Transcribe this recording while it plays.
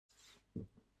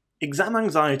Exam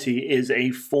anxiety is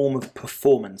a form of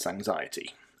performance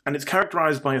anxiety, and it's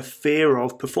characterized by a fear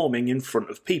of performing in front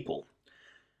of people.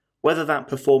 Whether that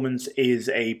performance is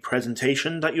a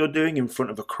presentation that you're doing in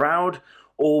front of a crowd,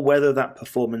 or whether that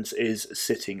performance is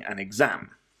sitting an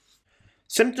exam.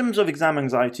 Symptoms of exam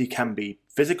anxiety can be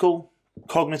physical,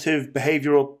 cognitive,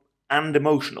 behavioral, and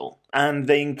emotional, and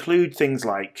they include things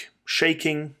like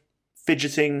shaking,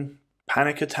 fidgeting,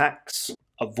 panic attacks,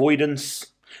 avoidance,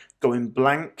 going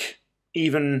blank,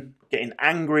 even getting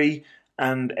angry,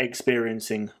 and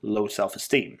experiencing low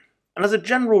self-esteem. And as a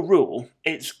general rule,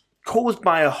 it's caused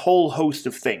by a whole host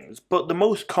of things, but the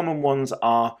most common ones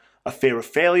are a fear of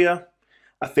failure,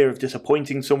 a fear of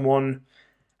disappointing someone,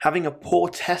 having a poor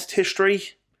test history,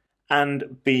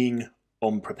 and being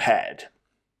unprepared.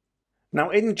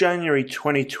 Now, in January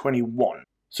 2021,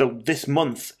 so this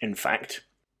month in fact,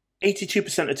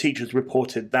 82% of teachers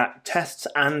reported that tests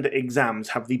and exams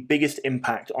have the biggest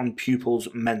impact on pupils'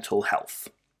 mental health.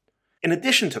 In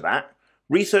addition to that,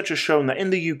 research has shown that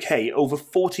in the UK, over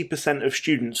 40% of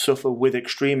students suffer with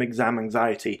extreme exam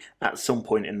anxiety at some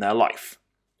point in their life.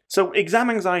 So exam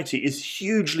anxiety is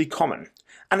hugely common,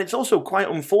 and it's also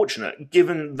quite unfortunate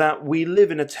given that we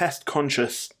live in a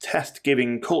test-conscious,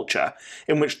 test-giving culture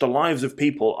in which the lives of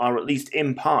people are at least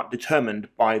in part determined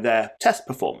by their test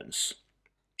performance.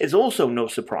 It's also no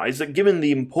surprise that given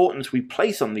the importance we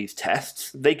place on these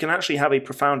tests, they can actually have a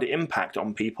profound impact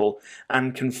on people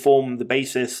and can form the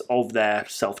basis of their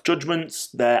self-judgments,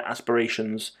 their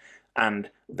aspirations, and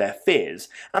their fears.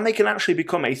 And they can actually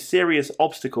become a serious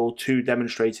obstacle to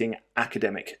demonstrating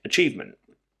academic achievement.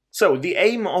 So the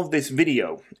aim of this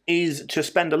video is to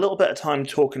spend a little bit of time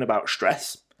talking about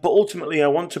stress, but ultimately I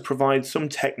want to provide some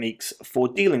techniques for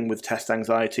dealing with test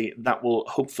anxiety that will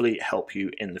hopefully help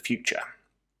you in the future.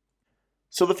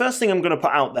 So the first thing I'm going to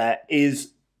put out there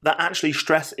is that actually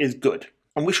stress is good,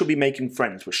 and we should be making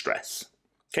friends with stress.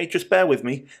 Okay, just bear with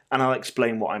me and I'll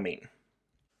explain what I mean.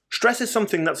 Stress is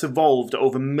something that's evolved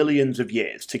over millions of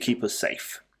years to keep us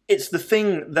safe. It's the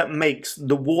thing that makes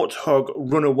the warthog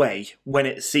run away when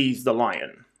it sees the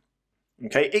lion.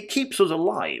 Okay, it keeps us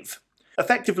alive.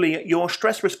 Effectively, your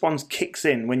stress response kicks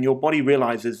in when your body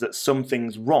realizes that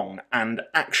something's wrong and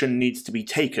action needs to be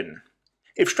taken.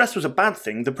 If stress was a bad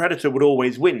thing, the predator would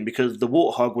always win because the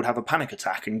warthog would have a panic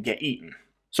attack and get eaten.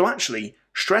 So actually,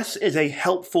 stress is a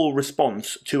helpful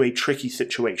response to a tricky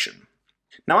situation.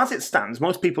 Now, as it stands,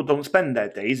 most people don't spend their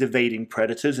days evading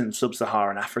predators in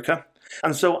sub-Saharan Africa,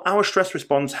 and so our stress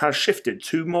response has shifted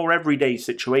to more everyday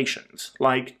situations,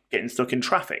 like getting stuck in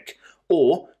traffic,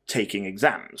 or taking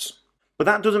exams. But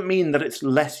that doesn't mean that it's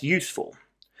less useful.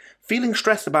 Feeling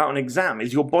stressed about an exam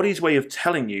is your body's way of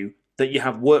telling you that you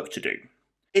have work to do.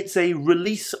 It's a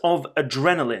release of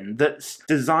adrenaline that's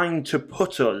designed to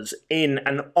put us in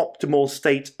an optimal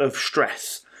state of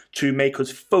stress, to make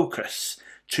us focus,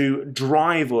 to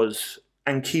drive us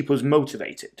and keep us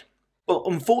motivated. But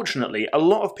unfortunately, a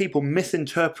lot of people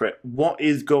misinterpret what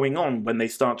is going on when they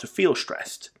start to feel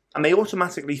stressed. And they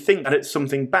automatically think that it's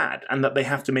something bad and that they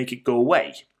have to make it go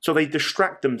away. So they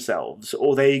distract themselves,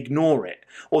 or they ignore it,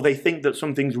 or they think that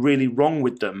something's really wrong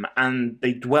with them and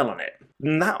they dwell on it.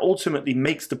 And that ultimately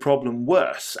makes the problem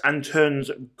worse and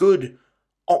turns good,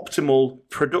 optimal,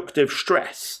 productive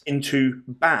stress into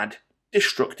bad,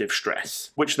 destructive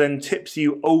stress, which then tips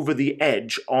you over the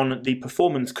edge on the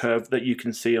performance curve that you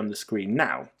can see on the screen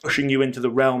now, pushing you into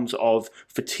the realms of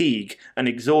fatigue and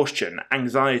exhaustion,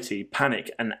 anxiety,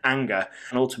 panic and anger,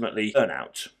 and ultimately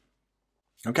burnout.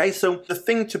 Okay, so the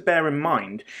thing to bear in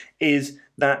mind is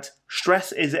that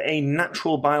stress is a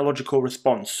natural biological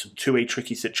response to a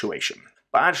tricky situation.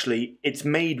 But actually, it's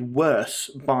made worse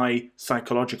by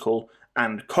psychological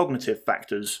and cognitive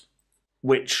factors,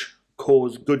 which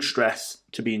cause good stress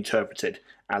to be interpreted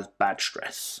as bad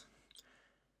stress.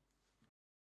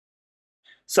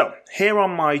 So, here are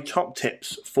my top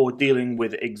tips for dealing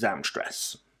with exam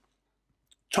stress.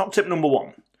 Top tip number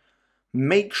 1,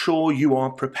 make sure you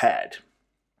are prepared.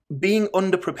 Being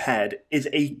underprepared is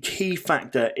a key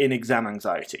factor in exam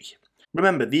anxiety.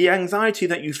 Remember, the anxiety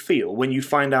that you feel when you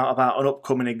find out about an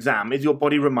upcoming exam is your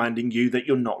body reminding you that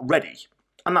you're not ready.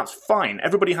 And that's fine,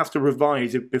 everybody has to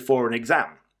revise it before an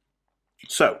exam.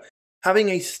 So, having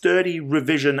a sturdy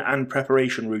revision and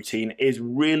preparation routine is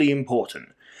really important,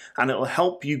 and it'll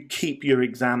help you keep your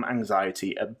exam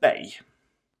anxiety at bay.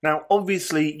 Now,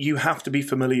 obviously, you have to be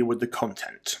familiar with the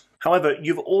content. However,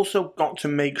 you've also got to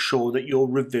make sure that your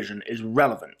revision is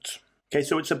relevant. Okay,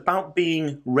 so it's about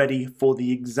being ready for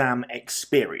the exam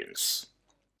experience.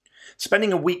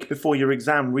 Spending a week before your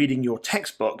exam reading your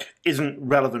textbook isn't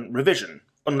relevant revision,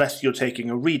 unless you're taking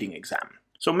a reading exam.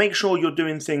 So make sure you're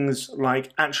doing things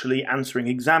like actually answering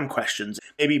exam questions,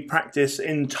 maybe practice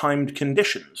in timed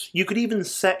conditions. You could even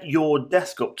set your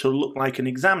desk up to look like an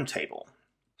exam table.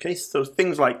 Okay, so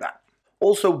things like that.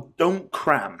 Also, don't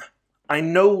cram. I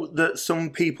know that some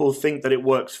people think that it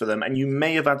works for them, and you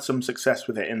may have had some success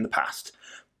with it in the past.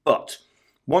 But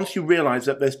once you realise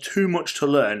that there's too much to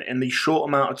learn in the short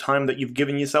amount of time that you've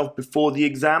given yourself before the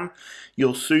exam,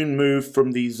 you'll soon move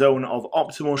from the zone of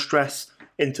optimal stress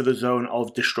into the zone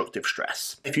of destructive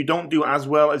stress. If you don't do as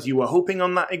well as you were hoping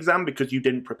on that exam because you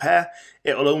didn't prepare,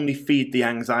 it'll only feed the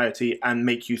anxiety and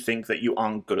make you think that you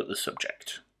aren't good at the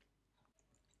subject.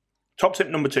 Top tip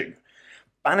number 2,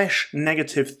 banish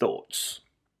negative thoughts.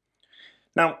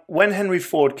 Now, when Henry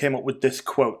Ford came up with this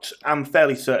quote, I'm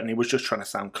fairly certain he was just trying to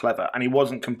sound clever, and he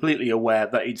wasn't completely aware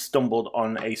that he'd stumbled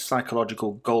on a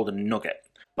psychological golden nugget.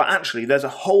 But actually, there's a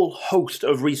whole host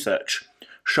of research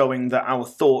showing that our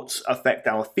thoughts affect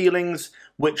our feelings,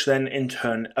 which then in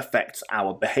turn affects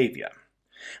our behaviour.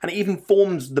 And it even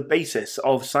forms the basis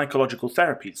of psychological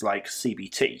therapies like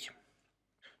CBT.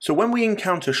 So when we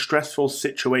encounter stressful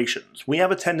situations, we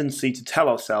have a tendency to tell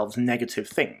ourselves negative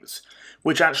things,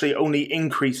 which actually only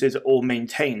increases or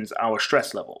maintains our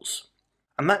stress levels.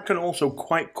 And that can also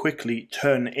quite quickly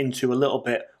turn into a little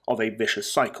bit of a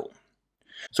vicious cycle.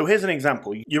 So here's an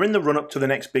example. You're in the run-up to the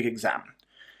next big exam.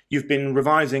 You've been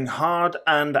revising hard,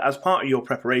 and as part of your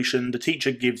preparation, the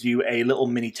teacher gives you a little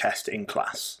mini test in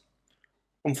class.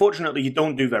 Unfortunately, you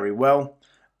don't do very well,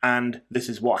 and this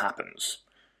is what happens.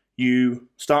 You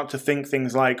start to think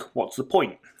things like, what's the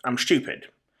point? I'm stupid.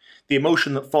 The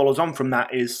emotion that follows on from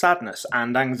that is sadness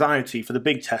and anxiety for the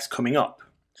big test coming up.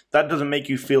 That doesn't make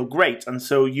you feel great, and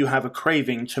so you have a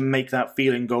craving to make that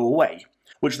feeling go away,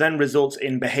 which then results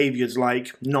in behaviours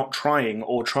like not trying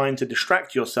or trying to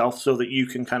distract yourself so that you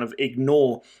can kind of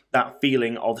ignore that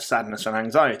feeling of sadness and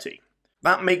anxiety.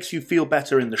 That makes you feel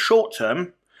better in the short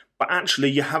term, but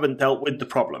actually you haven't dealt with the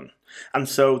problem. And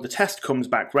so the test comes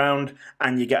back round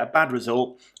and you get a bad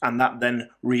result, and that then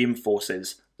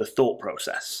reinforces the thought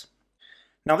process.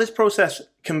 Now this process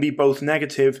can be both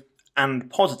negative and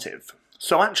positive.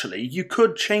 So actually you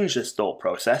could change this thought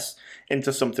process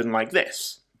into something like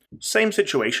this. Same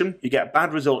situation, you get a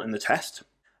bad result in the test,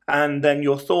 and then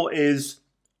your thought is,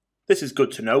 this is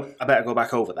good to know, I better go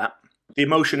back over that. The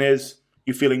emotion is,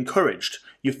 you feel encouraged,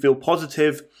 you feel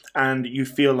positive, and you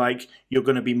feel like you're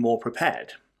going to be more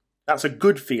prepared. That's a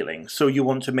good feeling, so you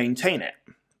want to maintain it.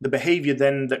 The behaviour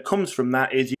then that comes from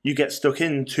that is you get stuck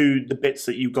into the bits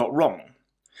that you got wrong.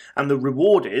 And the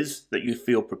reward is that you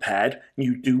feel prepared,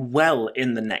 you do well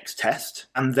in the next test,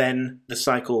 and then the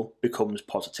cycle becomes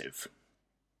positive.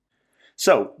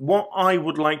 So, what I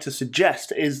would like to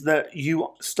suggest is that you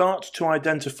start to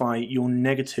identify your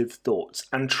negative thoughts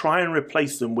and try and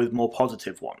replace them with more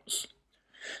positive ones.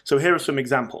 So here are some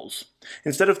examples.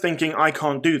 Instead of thinking, I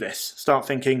can't do this, start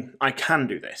thinking, I can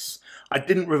do this. I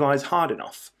didn't revise hard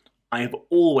enough. I have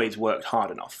always worked hard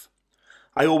enough.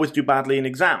 I always do badly in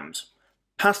exams.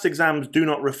 Past exams do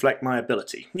not reflect my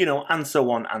ability, and so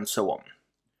on and so on.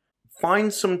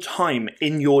 Find some time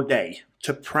in your day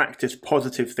to practice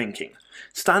positive thinking.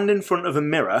 Stand in front of a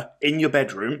mirror in your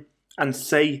bedroom and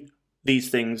say these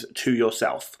things to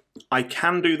yourself. I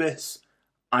can do this.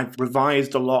 I've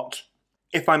revised a lot.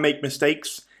 If I make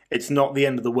mistakes, it's not the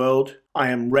end of the world. I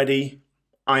am ready.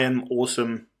 I am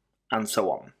awesome, and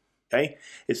so on. Okay?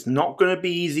 It's not going to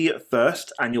be easy at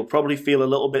first, and you'll probably feel a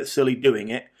little bit silly doing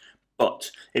it.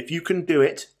 But if you can do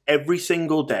it every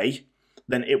single day,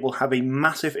 then it will have a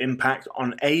massive impact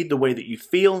on A, the way that you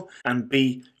feel, and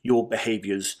B, your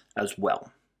behaviours as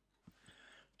well.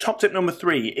 Top tip number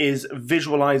 3 is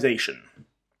visualization.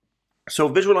 So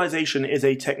visualization is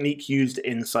a technique used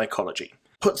in psychology.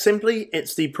 Put simply,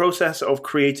 it's the process of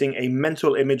creating a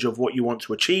mental image of what you want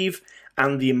to achieve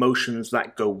and the emotions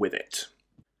that go with it.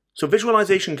 So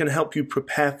visualization can help you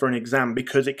prepare for an exam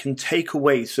because it can take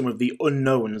away some of the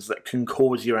unknowns that can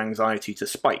cause your anxiety to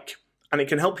spike, and it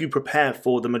can help you prepare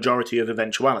for the majority of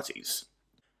eventualities.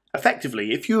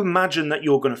 Effectively, if you imagine that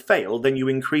you're going to fail, then you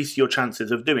increase your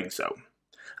chances of doing so.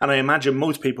 And I imagine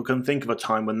most people can think of a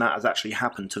time when that has actually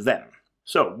happened to them.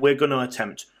 So we're going to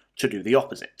attempt to do the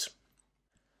opposite.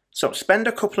 So spend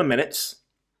a couple of minutes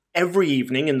every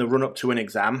evening in the run-up to an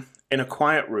exam in a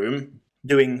quiet room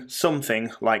doing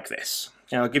something like this.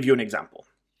 Now, I'll give you an example.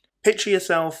 Picture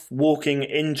yourself walking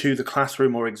into the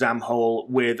classroom or exam hall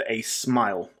with a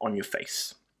smile on your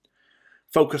face.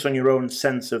 Focus on your own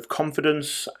sense of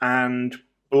confidence and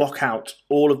block out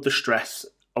all of the stress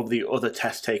of the other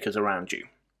test takers around you.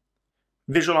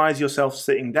 Visualize yourself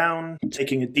sitting down,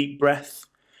 taking a deep breath,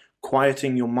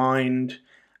 quieting your mind,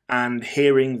 and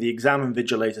hearing the exam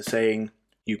invigilator saying,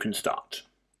 "You can start."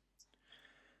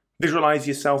 Visualize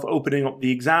yourself opening up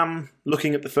the exam,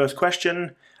 looking at the first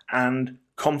question, and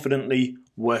confidently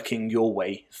working your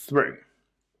way through.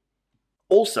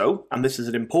 Also, and this is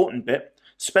an important bit,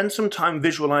 spend some time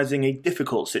visualizing a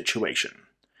difficult situation.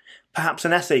 Perhaps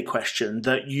an essay question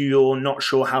that you're not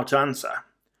sure how to answer.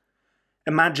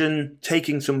 Imagine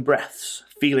taking some breaths,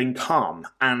 feeling calm,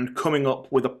 and coming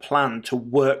up with a plan to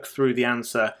work through the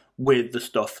answer with the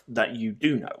stuff that you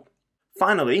do know.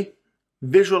 Finally,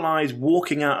 visualize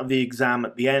walking out of the exam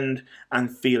at the end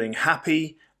and feeling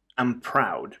happy and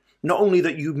proud. Not only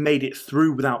that you've made it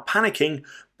through without panicking,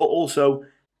 but also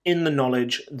in the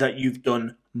knowledge that you've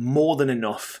done more than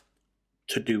enough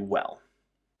to do well.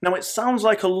 Now, it sounds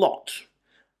like a lot,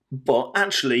 but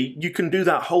actually you can do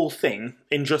that whole thing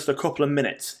in just a couple of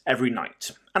minutes every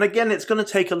night. And again, it's going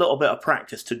to take a little bit of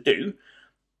practice to do,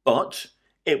 but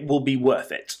it will be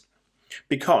worth it.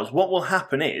 Because what will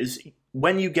happen is,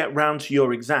 when you get round to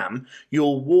your exam,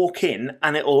 you'll walk in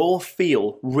and it'll all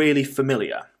feel really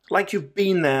familiar, like you've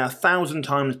been there 1,000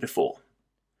 times before.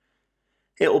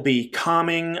 It'll be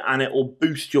calming and it will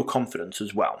boost your confidence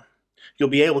as well. You'll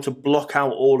be able to block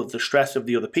out all of the stress of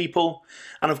the other people.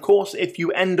 And of course, if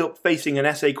you end up facing an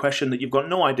essay question that you've got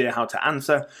no idea how to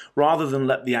answer, rather than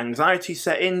let the anxiety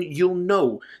set in, you'll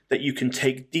know that you can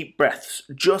take deep breaths,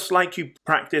 just like you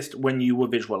practiced when you were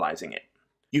visualizing it.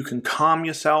 You can calm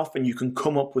yourself and you can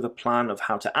come up with a plan of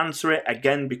how to answer it,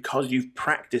 again, because you've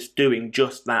practiced doing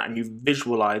just that and you've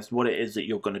visualized what it is that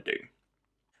you're going to do.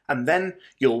 And then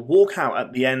you'll walk out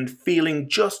at the end feeling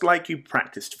just like you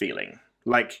practiced feeling,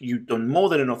 like you've done more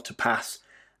than enough to pass,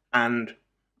 and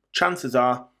chances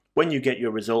are, when you get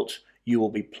your result, you will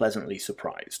be pleasantly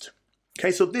surprised.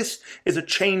 Okay, so this is a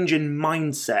change in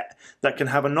mindset that can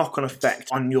have a knock-on effect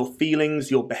on your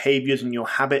feelings, your behaviors, and your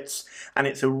habits, and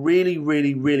it's a really,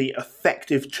 really, really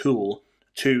effective tool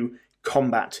to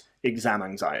combat exam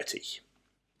anxiety.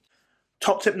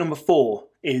 Top tip number 4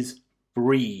 is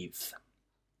breathe.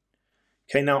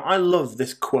 Okay, now I love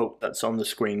this quote that's on the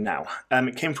screen now.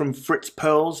 It came from Fritz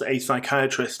Perls, a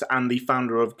psychiatrist and the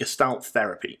founder of Gestalt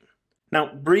therapy.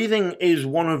 Now, breathing is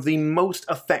one of the most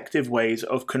effective ways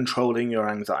of controlling your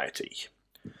anxiety.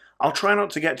 I'll try not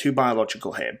to get too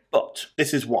biological here, but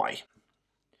this is why.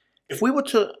 If we were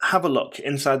to have a look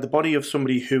inside the body of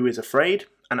somebody who is afraid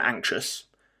and anxious,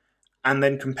 and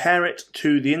then compare it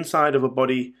to the inside of a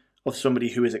body of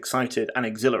somebody who is excited and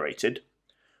exhilarated,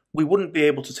 we wouldn't be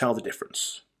able to tell the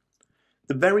difference.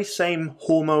 The very same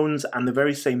hormones and the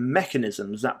very same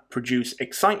mechanisms that produce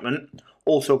excitement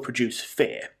also produce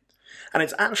fear. And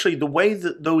it's actually the way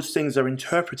that those things are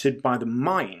interpreted by the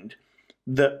mind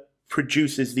that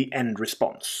produces the end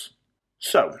response.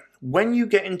 So, when you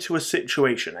get into a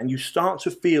situation and you start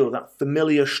to feel that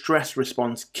familiar stress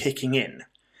response kicking in,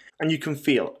 and you can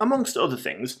feel, amongst other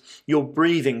things, your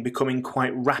breathing becoming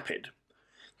quite rapid,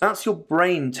 that's your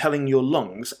brain telling your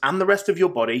lungs and the rest of your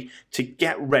body to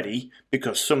get ready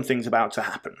because something's about to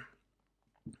happen.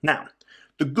 Now,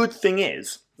 the good thing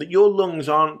is that your lungs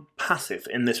aren't passive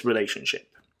in this relationship.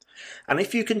 And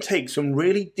if you can take some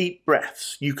really deep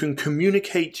breaths, you can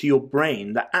communicate to your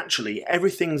brain that actually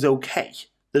everything's okay.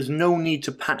 There's no need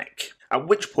to panic. At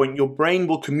which point your brain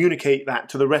will communicate that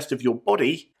to the rest of your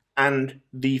body, and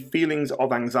the feelings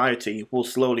of anxiety will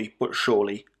slowly but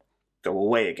surely go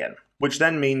away again. Which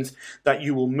then means that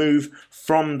you will move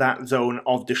from that zone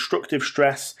of destructive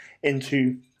stress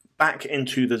back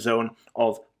into the zone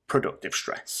of productive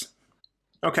stress.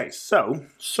 Okay, so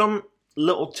some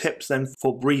little tips then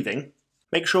for breathing.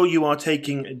 Make sure you are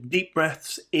taking deep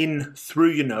breaths in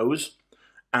through your nose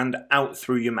and out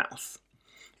through your mouth.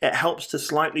 It helps to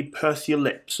slightly purse your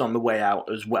lips on the way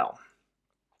out as well.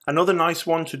 Another nice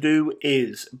one to do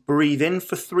is breathe in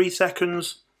for 3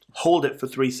 seconds, hold it for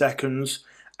 3 seconds,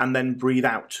 and then breathe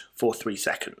out for 3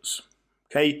 seconds.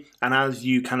 Okay, and as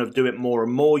you kind of do it more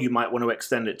and more, you might want to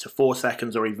extend it to 4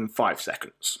 seconds or even 5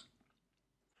 seconds.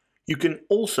 You can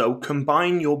also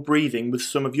combine your breathing with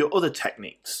some of your other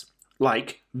techniques,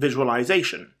 like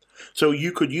visualization. So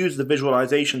you could use the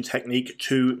visualization technique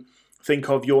to think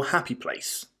of your happy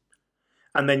place.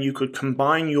 And then you could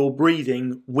combine your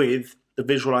breathing with the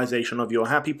visualization of your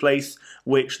happy place,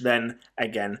 which then,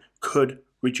 again, could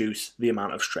reduce the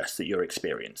amount of stress that you're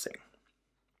experiencing.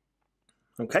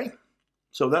 Okay,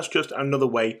 so that's just another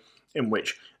way in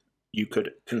which you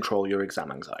could control your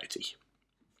exam anxiety.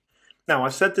 Now,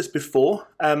 I've said this before,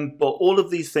 but all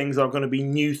of these things are going to be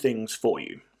new things for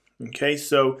you. Okay,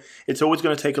 so it's always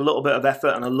going to take a little bit of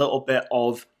effort and a little bit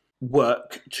of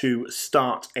work to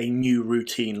start a new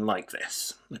routine like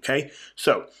this. Okay,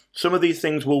 so some of these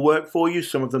things will work for you,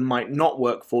 some of them might not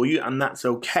work for you, and that's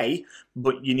okay,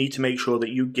 but you need to make sure that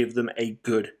you give them a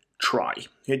good try.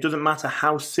 It doesn't matter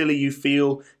how silly you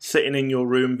feel sitting in your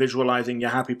room visualizing your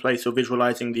happy place or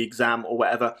visualizing the exam or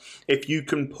whatever. If you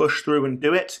can push through and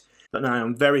do it, then I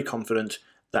am very confident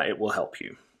that it will help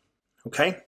you.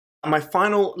 Okay? My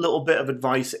final little bit of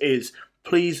advice is,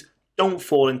 please don't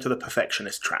fall into the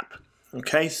perfectionist trap.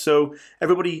 Okay, so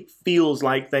everybody feels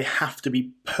like they have to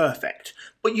be perfect,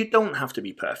 but you don't have to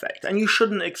be perfect, and you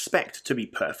shouldn't expect to be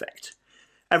perfect.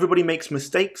 Everybody makes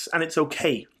mistakes, and it's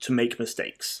okay to make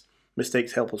mistakes.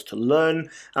 Mistakes help us to learn,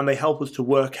 and they help us to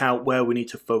work out where we need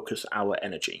to focus our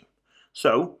energy.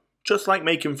 So, just like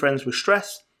making friends with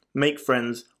stress, make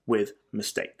friends with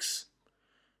mistakes.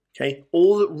 Okay,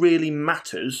 all that really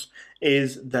matters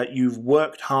is that you've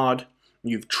worked hard,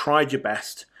 you've tried your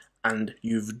best, and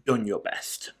you've done your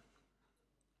best.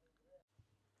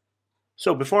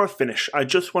 So before I finish, I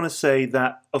just want to say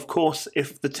that, of course,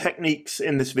 if the techniques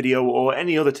in this video or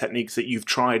any other techniques that you've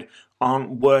tried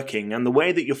aren't working and the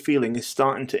way that you're feeling is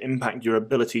starting to impact your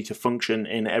ability to function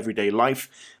in everyday life,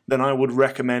 then I would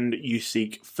recommend you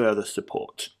seek further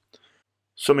support.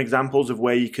 Some examples of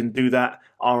where you can do that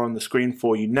are on the screen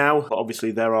for you now, but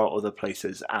obviously there are other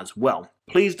places as well.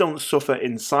 Please don't suffer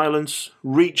in silence.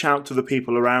 Reach out to the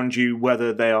people around you,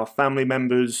 whether they are family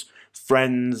members,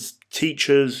 friends,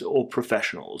 teachers, or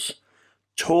professionals.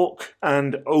 Talk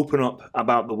and open up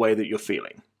about the way that you're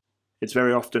feeling. It's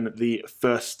very often the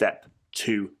first step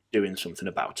to doing something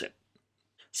about it.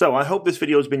 So I hope this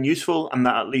video has been useful and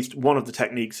that at least one of the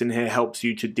techniques in here helps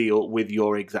you to deal with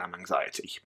your exam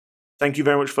anxiety. Thank you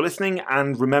very much for listening,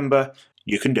 and remember,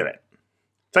 you can do it.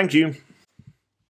 Thank you.